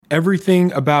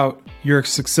Everything about your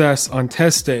success on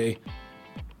test day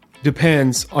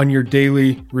depends on your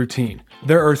daily routine.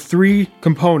 There are 3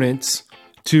 components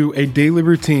to a daily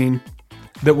routine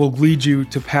that will lead you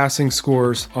to passing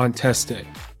scores on test day.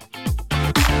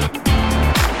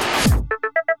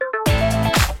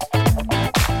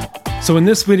 So in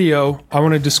this video, I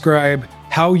want to describe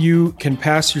how you can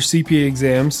pass your CPA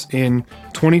exams in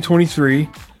 2023,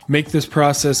 make this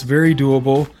process very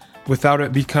doable without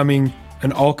it becoming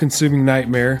an all-consuming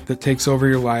nightmare that takes over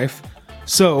your life,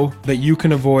 so that you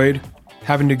can avoid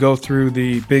having to go through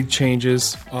the big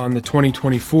changes on the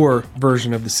 2024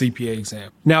 version of the CPA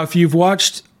exam. Now, if you've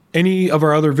watched any of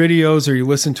our other videos or you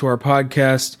listen to our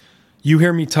podcast, you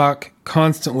hear me talk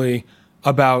constantly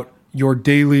about your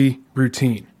daily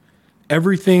routine.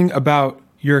 Everything about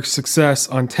your success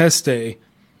on test day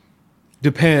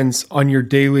depends on your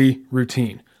daily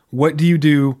routine. What do you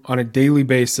do on a daily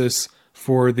basis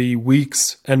for the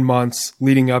weeks and months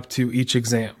leading up to each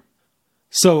exam?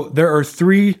 So there are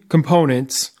 3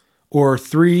 components or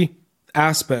 3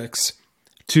 aspects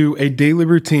to a daily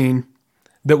routine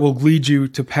that will lead you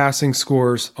to passing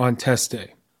scores on test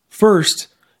day. First,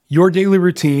 your daily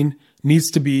routine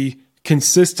needs to be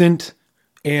consistent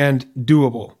and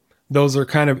doable. Those are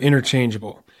kind of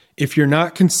interchangeable. If you're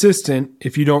not consistent,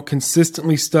 if you don't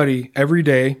consistently study every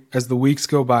day as the weeks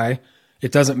go by,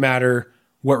 it doesn't matter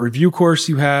what review course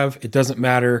you have. It doesn't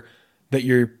matter that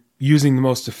you're using the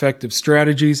most effective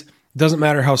strategies. It doesn't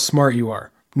matter how smart you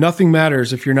are. Nothing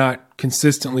matters if you're not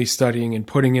consistently studying and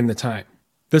putting in the time.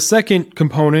 The second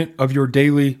component of your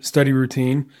daily study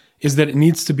routine is that it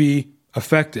needs to be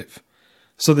effective.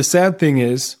 So the sad thing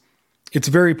is, it's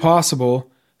very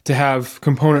possible to have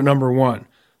component number 1,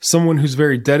 someone who's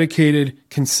very dedicated,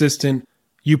 consistent.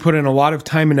 You put in a lot of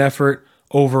time and effort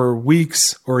over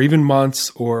weeks or even months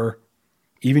or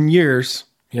even years.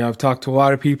 I've talked to a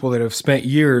lot of people that have spent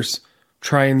years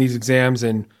trying these exams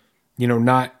and,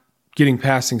 not getting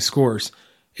passing scores.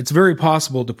 It's very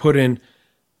possible to put in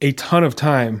a ton of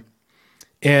time.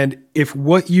 And if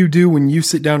what you do when you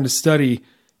sit down to study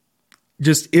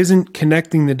just isn't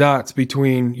connecting the dots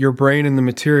between your brain and the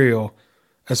material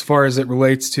as far as it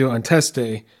relates to on test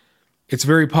day, it's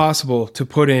very possible to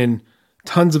put in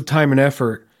tons of time and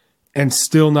effort and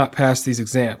still not pass these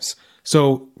exams.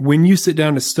 So when you sit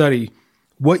down to study,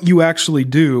 what you actually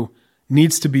do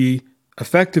needs to be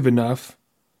effective enough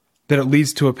that it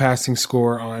leads to a passing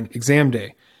score on exam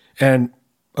day. And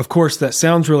of course, that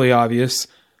sounds really obvious,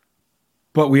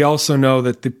 but we also know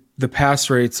that the pass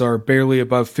rates are barely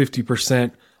above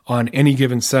 50% on any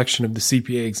given section of the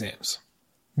CPA exams.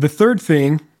 The third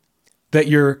thing that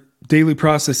your daily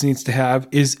process needs to have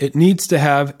is it needs to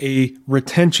have a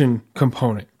retention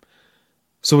component.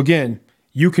 So again,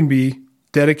 you can be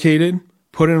dedicated,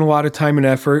 put in a lot of time and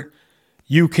effort.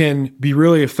 You can be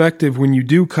really effective when you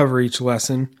do cover each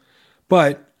lesson.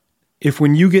 But if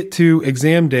when you get to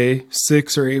exam day,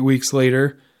 6 or 8 weeks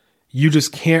later, you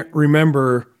just can't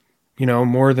remember,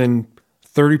 more than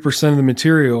 30% of the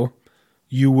material,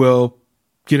 you will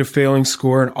get a failing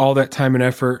score, and all that time and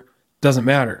effort doesn't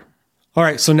matter. All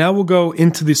right, so now we'll go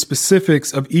into the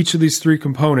specifics of each of these 3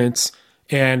 components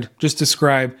and just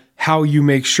describe how you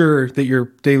make sure that your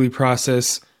daily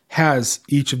process has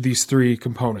each of these 3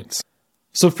 components.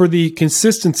 So for the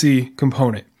consistency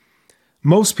component,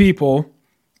 most people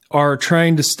are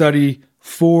trying to study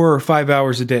 4 or 5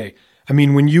 hours a day. I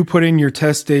mean, when you put in your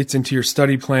test dates into your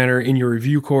study planner in your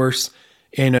review course,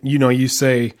 and you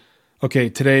say, okay,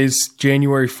 today's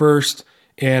January 1st,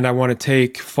 and I want to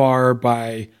take FAR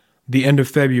by the end of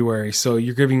February. So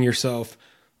you're giving yourself,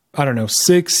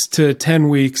 6 to 10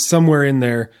 weeks, somewhere in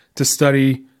there, to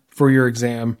study for your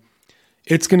exam.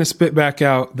 It's going to spit back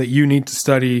out that you need to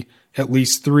study at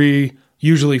least 3,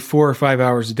 usually 4 or 5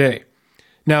 hours a day.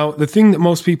 Now, the thing that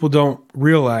most people don't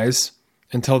realize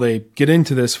until they get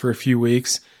into this for a few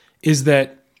weeks is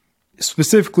that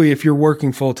specifically if you're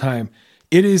working full time,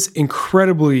 it is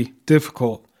incredibly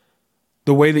difficult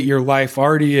the way that your life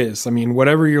already is.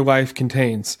 Whatever your life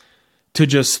contains, to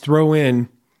just throw in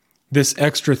this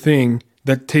extra thing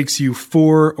that takes you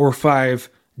 4 or 5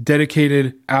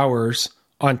 dedicated hours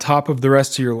on top of the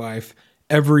rest of your life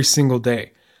every single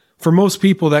day. For most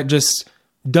people, that just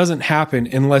doesn't happen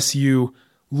unless you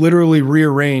literally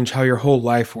rearrange how your whole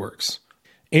life works.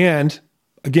 And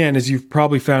again, as you've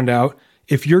probably found out,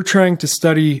 if you're trying to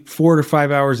study 4 to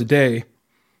 5 hours a day,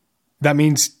 that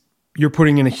means you're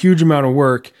putting in a huge amount of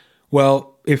work.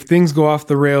 Well, if things go off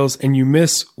the rails and you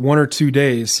miss 1 or 2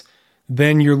 days,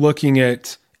 then you're looking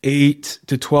at 8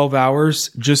 to 12 hours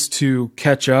just to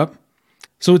catch up.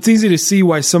 So it's easy to see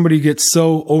why somebody gets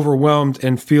so overwhelmed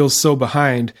and feels so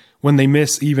behind when they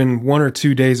miss even 1 or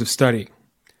 2 days of study.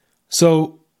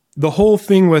 So the whole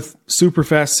thing with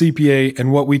Superfast CPA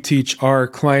and what we teach our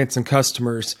clients and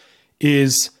customers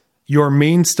is your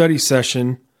main study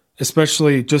session,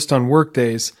 especially just on work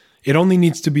days, it only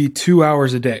needs to be 2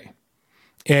 hours a day.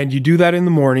 And you do that in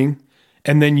the morning,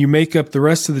 and then you make up the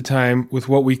rest of the time with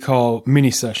what we call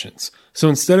mini sessions. So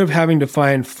instead of having to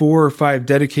find 4 or 5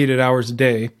 dedicated hours a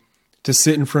day to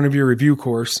sit in front of your review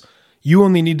course, you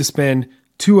only need to spend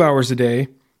 2 hours a day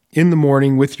in the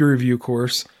morning with your review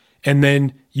course, and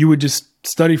then you would just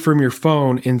study from your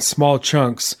phone in small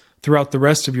chunks throughout the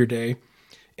rest of your day.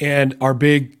 And our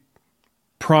big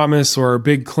promise or our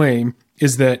big claim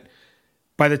is that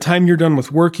by the time you're done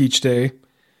with work each day,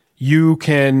 you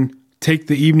can take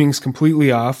the evenings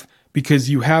completely off because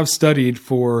you have studied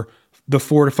for the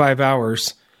 4 to 5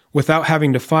 hours without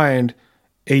having to find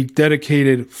a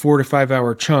dedicated 4 to 5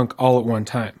 hour chunk all at one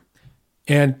time.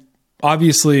 And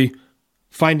obviously,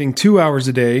 finding 2 hours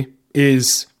a day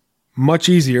is much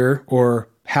easier or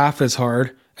half as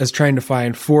hard as trying to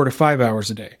find 4 to 5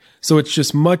 hours a day. So it's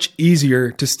just much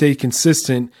easier to stay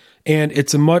consistent, and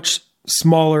it's a much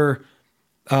smaller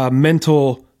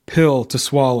mental pill to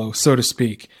swallow, so to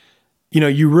speak.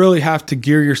 You really have to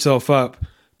gear yourself up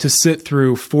to sit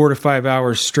through 4 to 5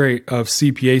 hours straight of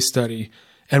CPA study.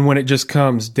 And when it just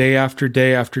comes day after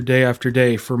day after day after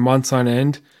day for months on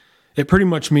end, it pretty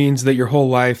much means that your whole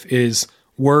life is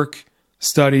work,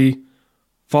 study,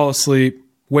 fall asleep,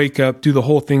 wake up, do the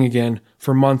whole thing again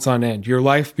for months on end. Your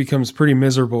life becomes pretty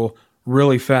miserable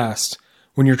really fast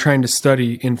when you're trying to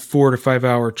study in 4 to 5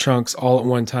 hour chunks all at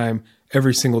one time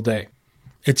every single day.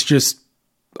 It's just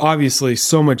obviously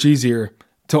so much easier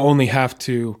to only have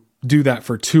to do that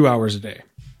for 2 hours a day.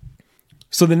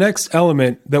 So the next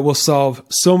element that will solve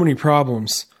so many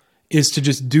problems is to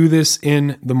just do this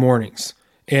in the mornings.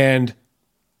 And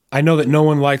I know that no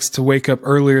one likes to wake up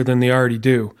earlier than they already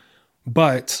do,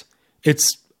 but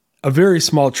it's a very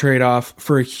small trade-off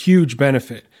for a huge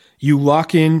benefit. You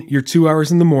lock in your 2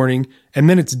 hours in the morning, and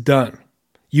then it's done.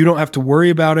 You don't have to worry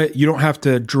about it. You don't have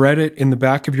to dread it in the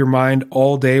back of your mind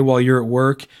all day while you're at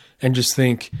work and just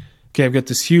think, okay, I've got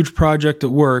this huge project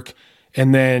at work,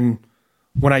 and then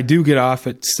when I do get off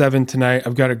at 7 tonight,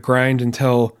 I've got to grind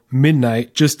until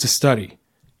midnight just to study.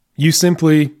 You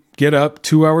simply get up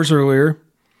 2 hours earlier,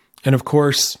 and of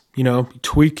course,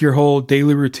 tweak your whole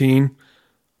daily routine,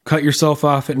 cut yourself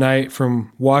off at night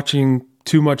from watching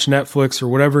too much Netflix or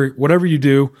whatever you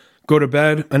do, go to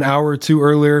bed an hour or two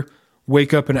earlier,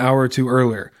 wake up an hour or two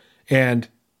earlier, and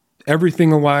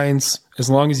everything aligns. As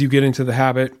long as you get into the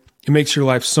habit, it makes your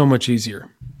life so much easier.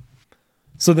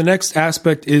 So the next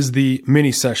aspect is the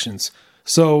mini sessions.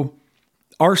 So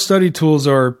our study tools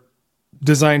are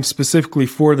designed specifically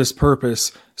for this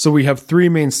purpose. So we have 3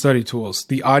 main study tools: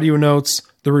 the audio notes,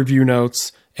 the review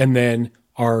notes, and then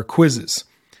our quizzes.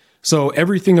 So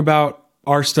everything about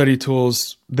our study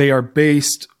tools, they are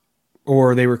based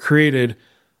or they were created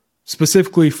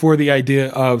specifically for the idea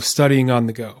of studying on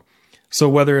the go. So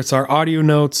whether it's our audio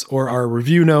notes or our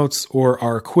review notes or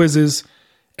our quizzes,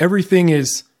 everything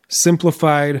is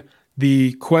simplified.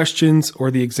 The questions or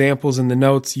the examples in the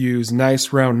notes use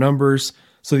nice round numbers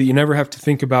so that you never have to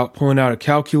think about pulling out a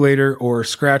calculator or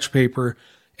scratch paper.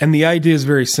 And the idea is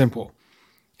very simple.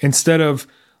 Instead of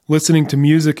listening to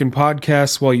music and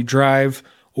podcasts while you drive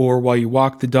or while you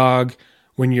walk the dog,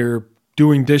 when you're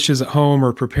doing dishes at home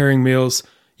or preparing meals,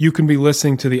 you can be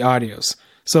listening to the audios.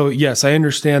 So yes, I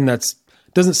understand that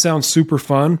doesn't sound super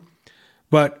fun,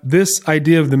 but this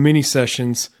idea of the mini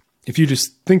sessions, if you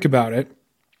just think about it,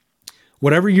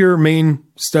 whatever your main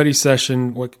study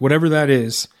session, whatever that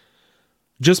is,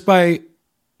 just by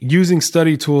using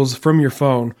study tools from your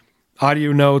phone,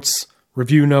 audio notes,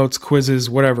 review notes, quizzes,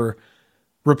 whatever,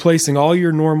 replacing all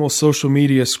your normal social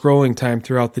media scrolling time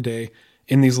throughout the day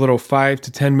in these little 5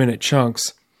 to 10 minute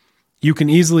chunks, you can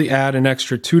easily add an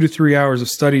extra 2 to 3 hours of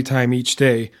study time each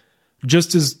day,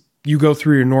 just as you go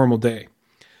through your normal day.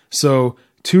 So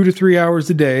 2 to 3 hours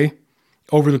a day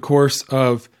over the course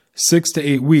of 6 to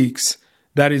 8 weeks,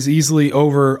 that is easily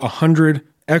over 100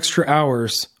 extra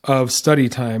hours of study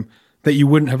time that you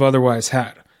wouldn't have otherwise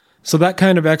had. So that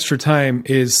kind of extra time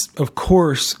is, of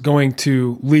course, going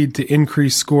to lead to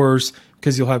increased scores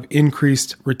because you'll have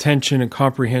increased retention and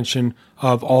comprehension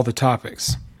of all the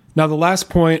topics. Now, the last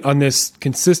point on this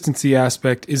consistency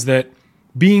aspect is that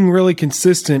being really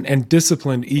consistent and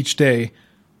disciplined each day,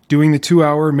 doing the 2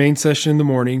 hour main session in the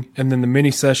morning and then the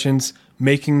mini sessions,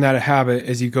 making that a habit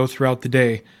as you go throughout the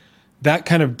day, that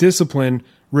kind of discipline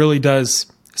really does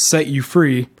set you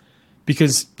free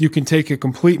because you can take a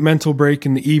complete mental break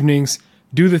in the evenings,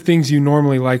 do the things you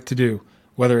normally like to do,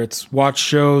 whether it's watch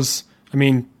shows,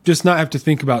 just not have to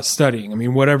think about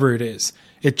studying. Whatever it is,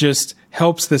 it just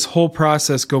helps this whole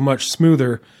process go much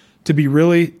smoother to be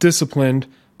really disciplined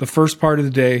the first part of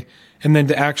the day, and then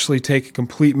to actually take a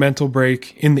complete mental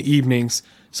break in the evenings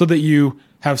so that you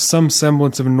have some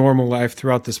semblance of a normal life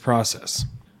throughout this process.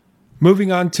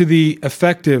 Moving on to the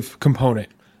effective component,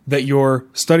 that your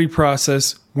study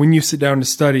process, when you sit down to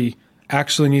study,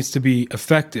 actually needs to be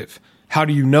effective. How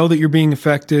do you know that you're being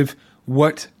effective?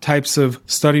 What types of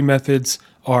study methods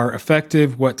are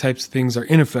effective? What types of things are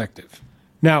ineffective?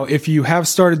 Now, if you have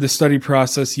started the study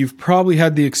process, you've probably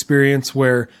had the experience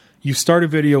where you start a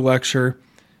video lecture,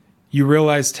 you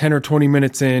realize 10 or 20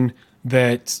 minutes in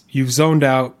that you've zoned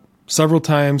out several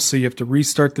times, so you have to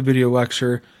restart the video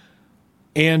lecture,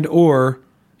 and or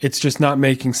it's just not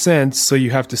making sense, so you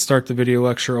have to start the video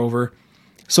lecture over.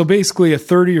 So basically, a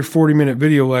 30 or 40-minute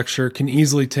video lecture can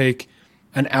easily take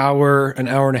an hour and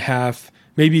a half,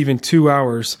 maybe even 2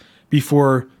 hours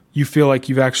before you feel like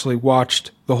you've actually watched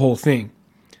the whole thing.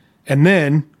 And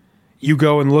then you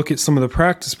go and look at some of the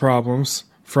practice problems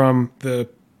from the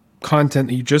content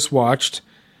that you just watched,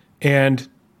 and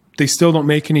they still don't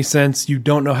make any sense. You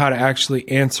don't know how to actually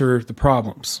answer the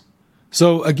problems.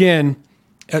 So again,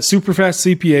 at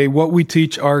Superfast CPA, what we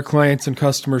teach our clients and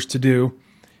customers to do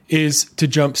is to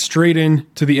jump straight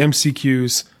into the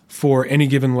MCQs for any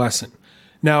given lesson.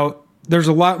 Now, there's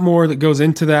a lot more that goes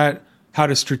into that, how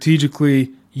to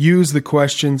strategically use the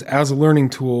questions as a learning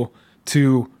tool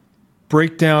to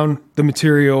break down the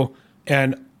material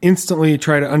and instantly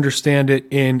try to understand it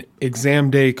in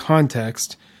exam day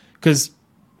context. Because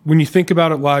when you think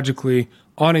about it logically,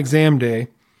 on exam day,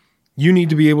 you need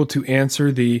to be able to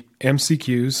answer the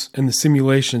MCQs and the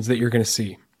simulations that you're going to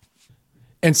see.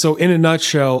 And so in a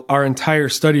nutshell, our entire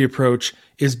study approach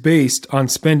is based on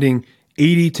spending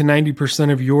 80 to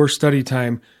 90% of your study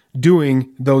time doing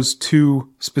those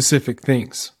two specific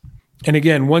things. And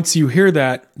again, once you hear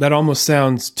that almost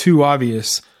sounds too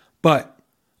obvious. But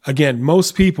again,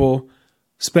 most people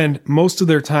spend most of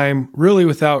their time really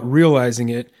without realizing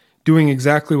it doing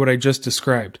exactly what I just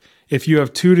described. If you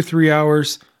have 2 to 3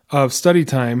 hours of study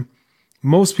time,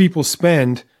 most people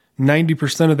spend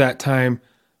 90% of that time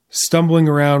stumbling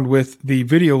around with the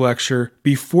video lecture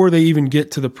before they even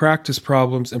get to the practice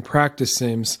problems and practice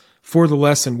sims for the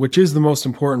lesson, which is the most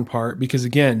important part, because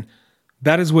again,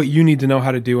 that is what you need to know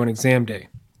how to do on exam day.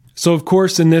 So of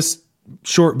course, in this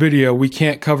short video, we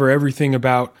can't cover everything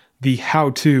about the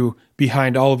how-to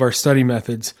behind all of our study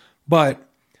methods, but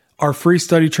our free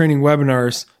study training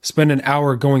webinars spend an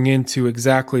hour going into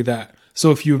exactly that.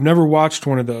 So if you've never watched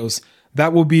one of those,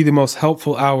 that will be the most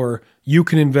helpful hour you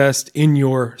can invest in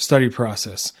your study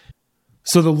process.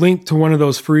 So the link to one of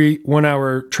those free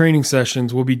 1-hour training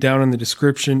sessions will be down in the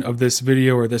description of this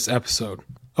video or this episode.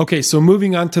 Okay, so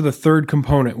moving on to the third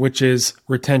component, which is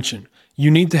retention. You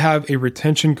need to have a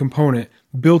retention component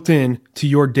built in to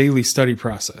your daily study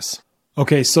process.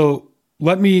 Okay, so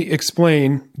let me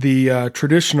explain the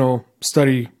traditional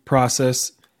study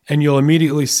process, and you'll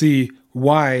immediately see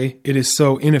why it is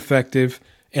so ineffective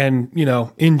and,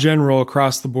 in general,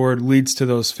 across the board leads to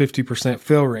those 50%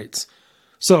 fail rates.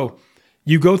 So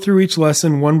you go through each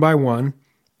lesson one by one,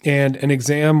 and an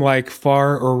exam like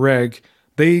FAR or Reg,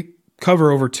 they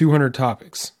cover over 200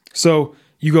 topics. So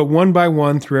you go one by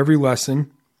one through every lesson,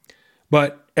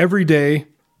 but every day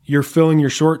you're filling your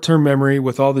short-term memory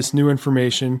with all this new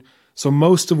information. So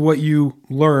most of what you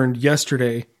learned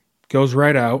yesterday goes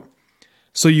right out.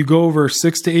 So you go over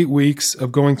 6 to 8 weeks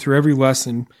of going through every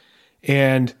lesson.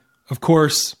 And of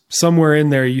course, somewhere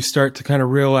in there, you start to kind of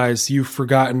realize you've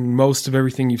forgotten most of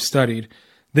everything you've studied.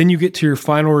 Then you get to your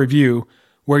final review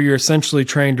where you're essentially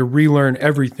trying to relearn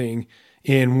everything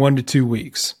in 1 to 2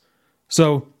 weeks.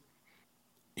 So,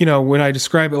 when I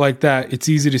describe it like that, it's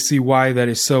easy to see why that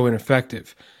is so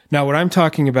ineffective. Now, what I'm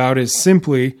talking about is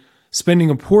simply spending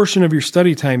a portion of your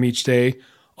study time each day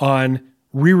on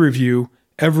re-review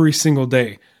every single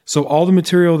day. So all the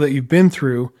material that you've been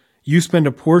through, you spend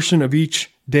a portion of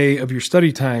each day of your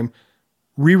study time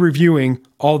re-reviewing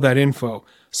all that info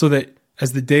so that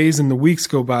as the days and the weeks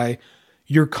go by,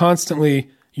 you're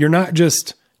not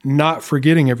just not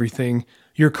forgetting everything,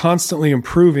 you're constantly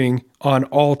improving on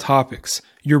all topics.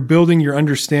 You're building your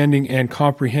understanding and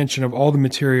comprehension of all the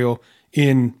material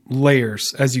in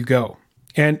layers as you go.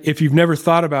 And if you've never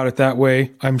thought about it that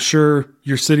way, I'm sure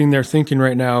you're sitting there thinking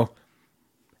right now,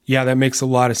 yeah, that makes a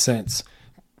lot of sense.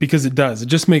 Because it does. It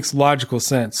just makes logical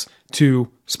sense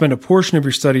to spend a portion of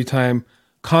your study time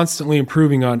constantly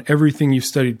improving on everything you've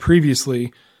studied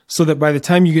previously so that by the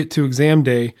time you get to exam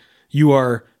day, you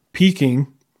are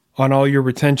peaking on all your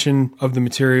retention of the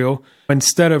material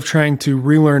instead of trying to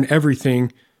relearn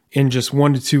everything in just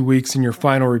 1 to 2 weeks in your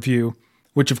final review,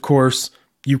 which of course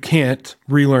you can't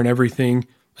relearn everything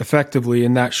effectively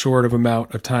in that short of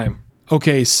amount of time.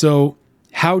 Okay, so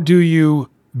how do you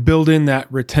build in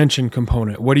that retention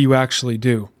component? What do you actually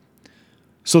do?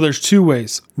 So there's 2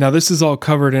 ways. Now this is all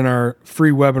covered in our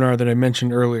free webinar that I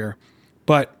mentioned earlier,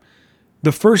 but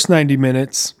the first 90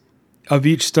 minutes of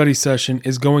each study session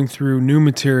is going through new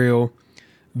material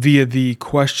via the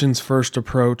questions first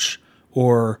approach,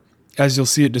 or as you'll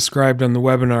see it described on the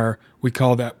webinar, we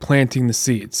call that planting the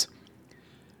seeds.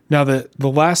 Now the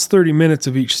last 30 minutes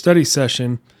of each study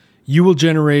session, you will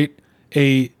generate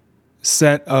a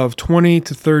set of 20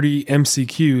 to 30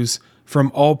 MCQs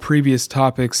from all previous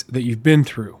topics that you've been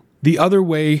through. The other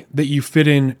way that you fit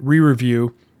in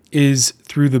re-review is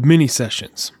through the mini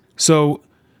sessions. So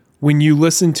when you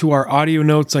listen to our audio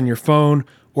notes on your phone,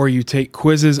 or you take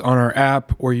quizzes on our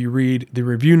app, or you read the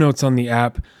review notes on the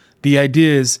app, the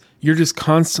idea is you're just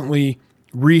constantly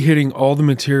re-hitting all the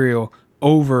material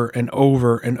over and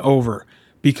over and over.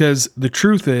 Because the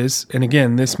truth is, and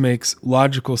again, this makes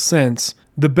logical sense,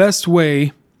 the best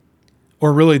way,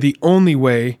 or really the only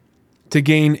way, to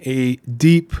gain a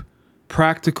deep,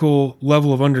 practical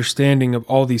level of understanding of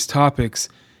all these topics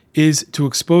is to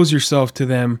expose yourself to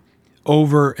them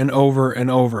over and over and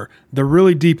over. The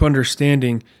really deep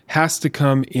understanding has to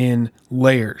come in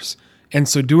layers. And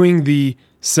so doing the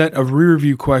set of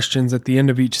re-review questions at the end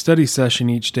of each study session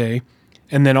each day,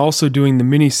 and then also doing the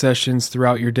mini sessions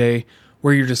throughout your day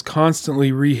where you're just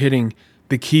constantly re-hitting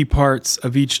the key parts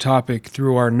of each topic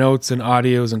through our notes and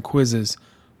audios and quizzes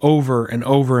over and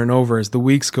over and over as the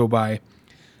weeks go by,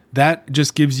 that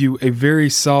just gives you a very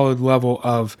solid level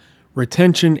of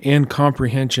retention and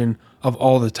comprehension of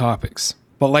all the topics.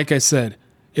 But like I said,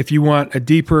 if you want a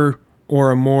deeper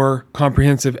or a more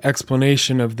comprehensive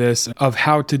explanation of this, of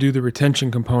how to do the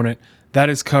retention component, that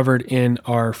is covered in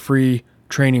our free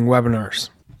training webinars.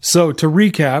 So to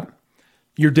recap,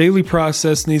 your daily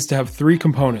process needs to have 3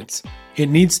 components. It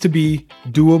needs to be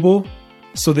doable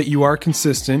so that you are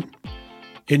consistent.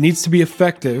 It needs to be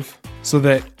effective so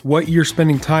that what you're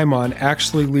spending time on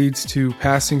actually leads to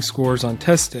passing scores on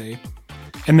test day.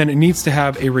 And then it needs to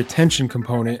have a retention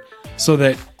component so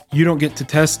that you don't get to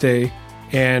test day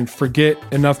and forget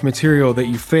enough material that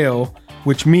you fail,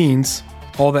 which means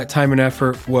all that time and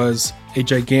effort was a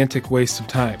gigantic waste of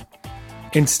time.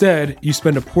 Instead, you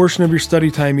spend a portion of your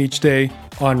study time each day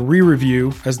on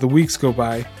re-review as the weeks go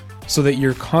by so that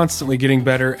you're constantly getting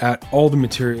better at all the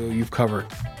material you've covered.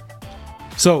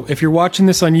 So if you're watching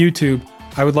this on YouTube,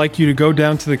 I would like you to go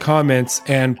down to the comments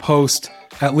and post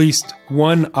at least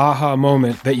one aha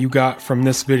moment that you got from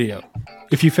this video.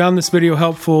 If you found this video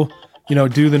helpful,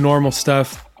 do the normal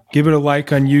stuff. Give it a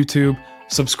like on YouTube.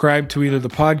 Subscribe to either the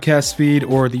podcast feed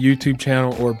or the YouTube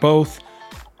channel or both.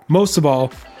 Most of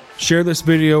all, share this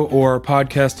video or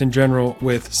podcast in general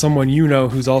with someone you know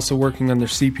who's also working on their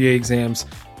CPA exams,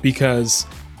 because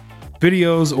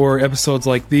videos or episodes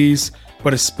like these,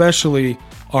 but especially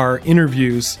our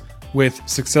interviews with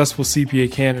successful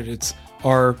CPA candidates,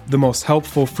 are the most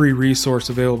helpful free resource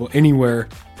available anywhere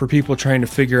for people trying to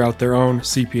figure out their own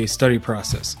CPA study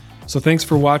process. So thanks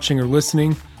for watching or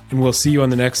listening, and we'll see you on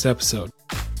the next episode.